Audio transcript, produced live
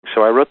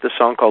So I wrote this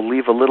song called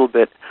Leave a Little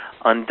Bit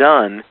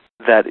Undone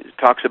that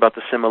talks about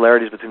the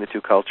similarities between the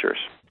two cultures.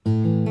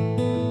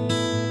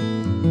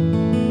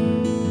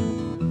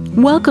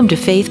 Welcome to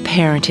Faith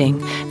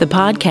Parenting, the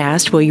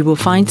podcast where you will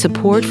find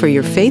support for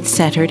your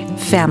faith-centered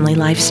family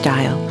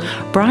lifestyle.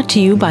 Brought to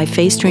you by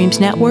Faith Streams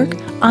Network,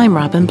 I'm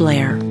Robin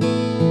Blair.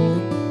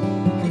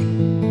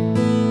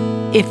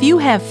 If you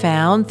have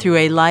found through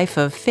a life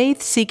of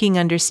faith-seeking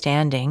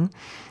understanding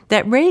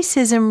that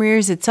racism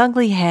rears its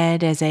ugly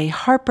head as a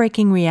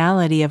heartbreaking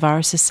reality of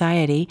our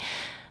society,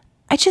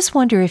 I just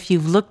wonder if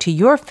you've looked to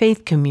your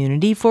faith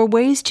community for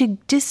ways to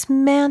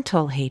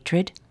dismantle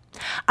hatred.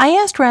 I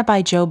asked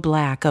Rabbi Joe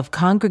Black of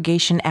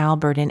Congregation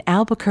Albert in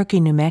Albuquerque,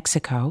 New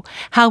Mexico,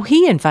 how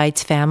he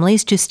invites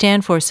families to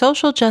stand for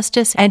social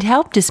justice and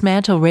help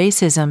dismantle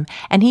racism,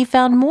 and he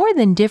found more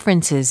than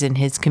differences in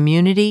his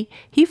community.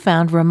 He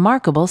found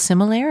remarkable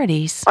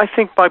similarities. I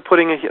think by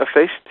putting a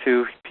face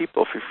to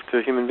people,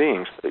 to human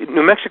beings.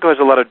 New Mexico has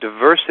a lot of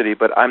diversity,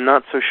 but I'm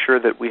not so sure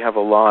that we have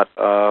a lot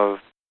of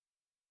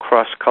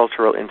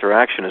cross-cultural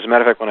interaction. As a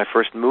matter of fact, when I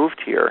first moved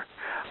here,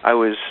 I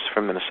was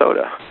from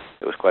Minnesota.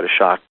 It was quite a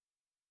shock.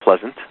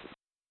 Pleasant,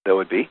 that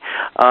would be.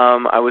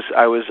 I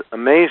was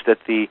amazed at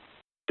the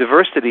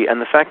diversity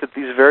and the fact that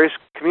these various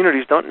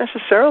communities don't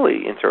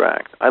necessarily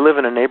interact. I live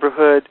in a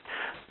neighborhood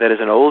that is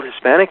an old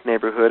Hispanic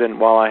neighborhood, and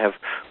while I have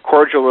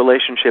cordial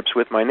relationships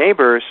with my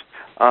neighbors,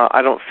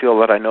 I don't feel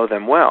that I know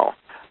them well.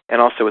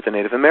 And also with the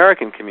Native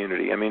American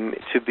community. I mean,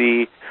 to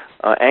be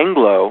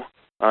Anglo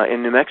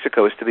in New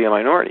Mexico is to be a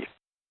minority.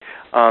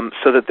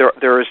 So that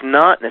there is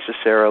not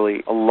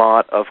necessarily a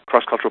lot of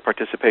cross-cultural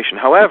participation.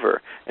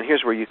 However, and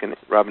here's where you can,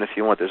 Robin, if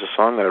you want, there's a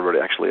song that I wrote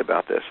actually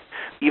about this.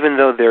 Even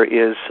though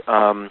there's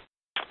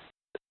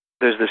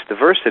this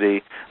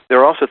diversity, there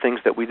are also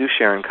things that we do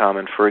share in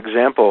common. For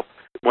example,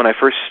 when I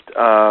first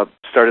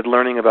started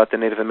learning about the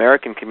Native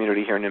American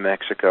community here in New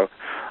Mexico,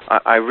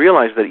 I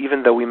realized that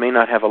even though we may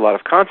not have a lot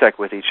of contact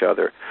with each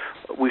other,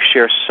 we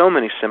share so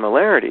many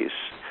similarities.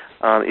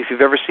 If you've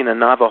ever seen a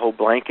Navajo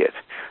blanket,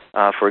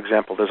 for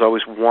example, there's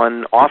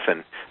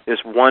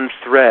one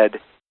thread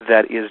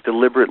that is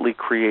deliberately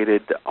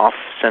created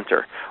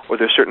off-center, or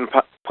there's certain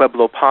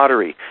Pueblo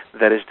pottery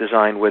that is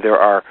designed where there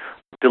are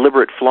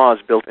deliberate flaws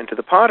built into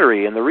the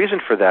pottery, and the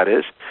reason for that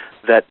is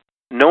that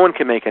no one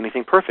can make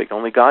anything perfect,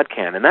 only God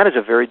can, and that is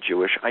a very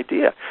Jewish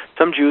idea.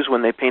 Some Jews,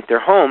 when they paint their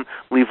home,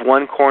 leave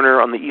one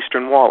corner on the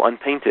eastern wall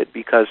unpainted,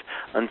 because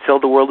until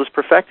the world is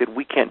perfected,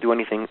 we can't do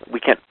anything, we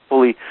can't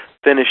fully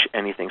finish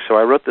anything. So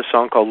I wrote this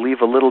song called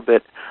Leave a Little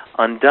Bit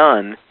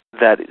Undone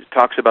that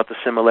talks about the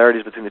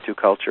similarities between the two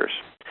cultures.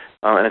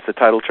 And it's the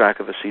title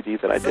track of a CD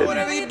that I did. So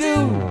whatever you do,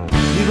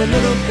 leave a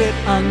little bit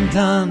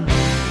undone.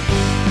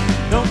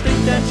 Don't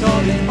think that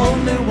you're the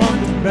only one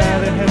to bear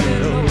the heavy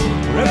load.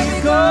 Wherever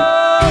you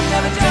go,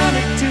 never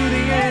journey to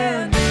the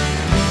end.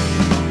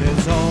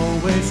 There's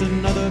always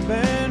another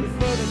bend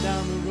further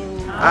down the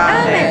road.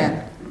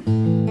 Amen.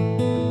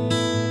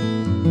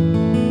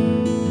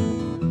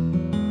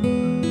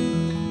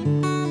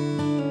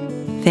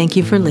 Thank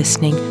you for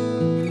listening.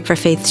 For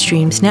Faith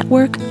Streams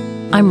Network,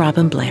 I'm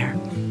Robin Blair.